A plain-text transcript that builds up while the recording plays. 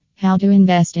How to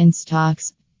invest in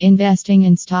stocks. Investing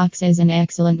in stocks is an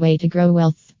excellent way to grow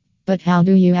wealth. But how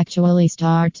do you actually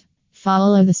start?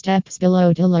 Follow the steps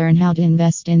below to learn how to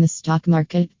invest in the stock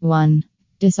market. 1.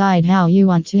 Decide how you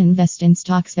want to invest in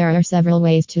stocks. There are several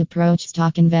ways to approach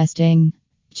stock investing.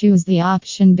 Choose the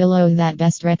option below that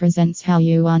best represents how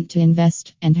you want to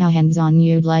invest and how hands-on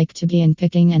you'd like to be in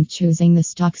picking and choosing the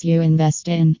stocks you invest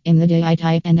in. I'm the DI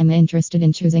type and I'm interested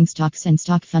in choosing stocks and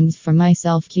stock funds for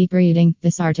myself. Keep reading.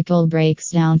 This article breaks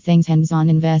down things hands-on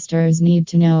investors need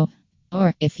to know.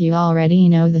 Or, if you already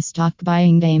know the stock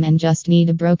buying game and just need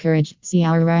a brokerage, see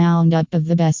our roundup of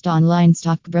the best online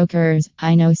stockbrokers.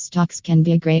 I know stocks can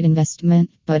be a great investment,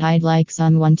 but I'd like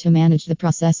someone to manage the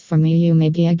process for me. You may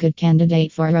be a good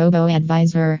candidate for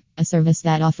Robo-Advisor, a service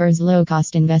that offers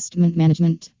low-cost investment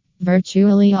management.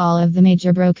 Virtually all of the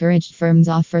major brokerage firms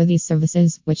offer these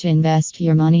services, which invest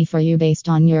your money for you based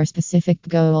on your specific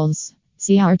goals.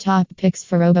 See our top picks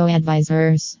for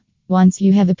Robo-Advisors. Once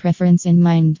you have a preference in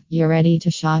mind, you're ready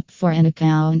to shop for an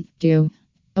account. Do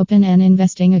open an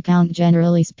investing account.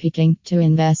 Generally speaking, to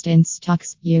invest in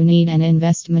stocks, you need an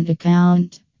investment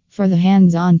account. For the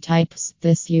hands-on types,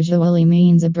 this usually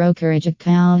means a brokerage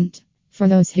account. For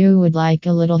those who would like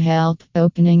a little help,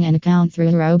 opening an account through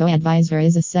a robo-advisor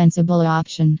is a sensible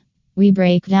option. We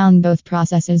break down both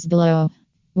processes below.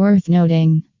 Worth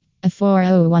noting, a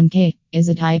 401k is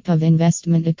a type of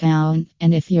investment account,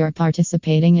 and if you're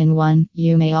participating in one,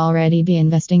 you may already be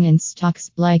investing in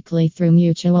stocks, likely through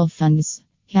mutual funds.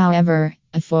 However,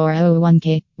 a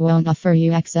 401k won't offer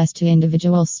you access to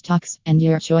individual stocks, and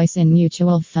your choice in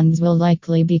mutual funds will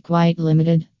likely be quite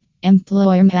limited.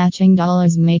 Employer matching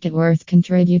dollars make it worth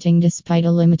contributing despite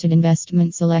a limited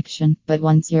investment selection, but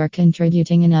once you're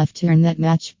contributing enough to earn that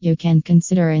match, you can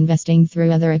consider investing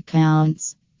through other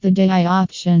accounts. The DI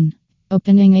option.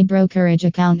 Opening a brokerage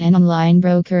account. An online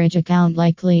brokerage account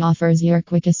likely offers your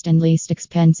quickest and least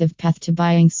expensive path to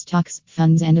buying stocks,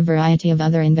 funds, and a variety of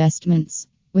other investments.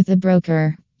 With a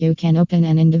broker, you can open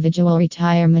an individual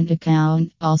retirement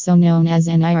account, also known as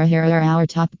an IRA. Here are our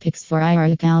top picks for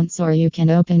IRA accounts, or you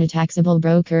can open a taxable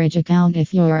brokerage account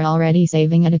if you're already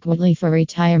saving adequately for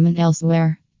retirement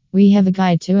elsewhere. We have a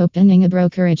guide to opening a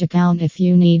brokerage account if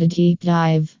you need a deep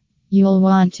dive. You'll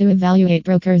want to evaluate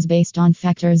brokers based on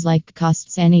factors like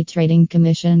costs, any trading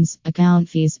commissions, account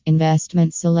fees,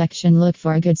 investment selection. Look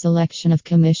for a good selection of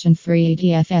commission-free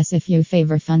ETFs if you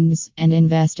favor funds, and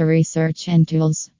investor research and tools.